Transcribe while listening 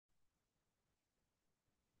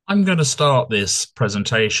I'm going to start this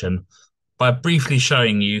presentation by briefly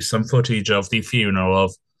showing you some footage of the funeral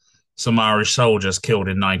of some Irish soldiers killed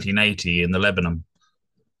in 1980 in the Lebanon.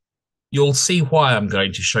 You'll see why I'm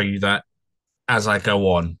going to show you that as I go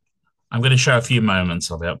on. I'm going to show a few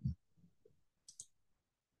moments of it.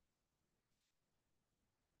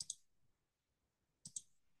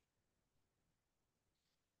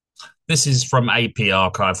 This is from AP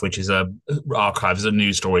Archive, which is a archives of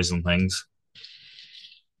news stories and things.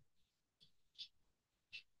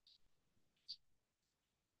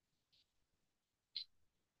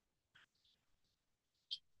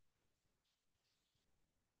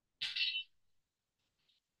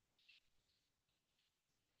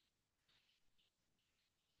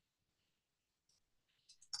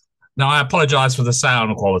 Now, I apologize for the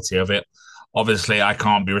sound quality of it. Obviously, I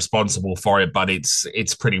can't be responsible for it, but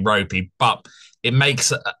it's pretty ropey. But it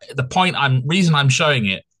makes the point. Reason I'm showing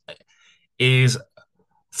it is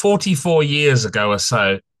 44 years ago or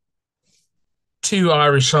so, two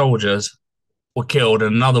Irish soldiers were killed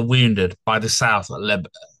and another wounded by the South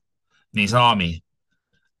Lebanese Army.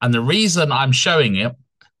 And the reason I'm showing it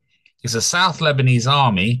is the South Lebanese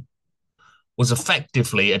Army was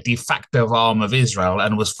effectively a de facto arm of Israel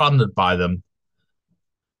and was funded by them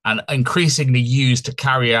and increasingly used to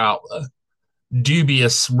carry out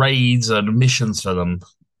dubious raids and missions for them.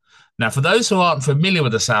 Now, for those who aren't familiar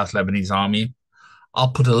with the South Lebanese Army,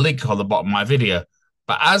 I'll put a link on the bottom of my video.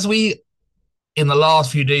 But as we, in the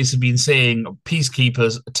last few days, have been seeing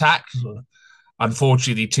peacekeepers attack,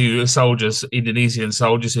 unfortunately, two soldiers, Indonesian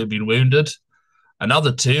soldiers who have been wounded,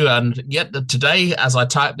 another two, and yet today, as I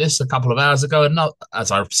typed this a couple of hours ago,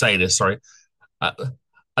 as I say this, sorry, uh,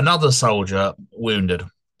 another soldier wounded.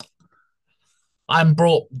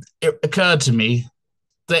 It occurred to me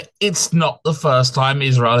that it's not the first time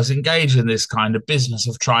Israel has engaged in this kind of business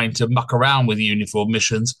of trying to muck around with UNIFIL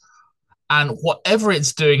missions. And whatever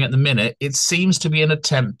it's doing at the minute, it seems to be an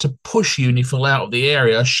attempt to push UNIFIL out of the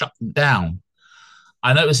area, shut them down.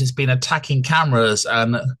 I notice it's been attacking cameras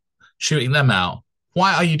and shooting them out.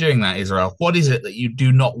 Why are you doing that, Israel? What is it that you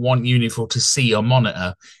do not want UNIFIL to see or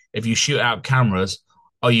monitor? If you shoot out cameras,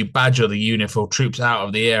 or you badger the UNIFIL troops out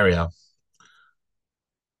of the area?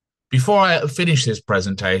 Before I finish this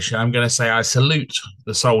presentation, I'm going to say I salute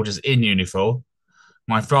the soldiers in UNIFIL.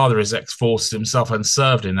 My father is ex-forces himself and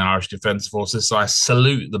served in the Irish Defence Forces, so I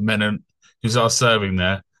salute the men who are serving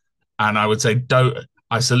there. And I would say,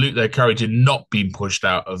 I salute their courage in not being pushed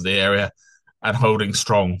out of the area and holding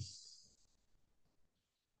strong.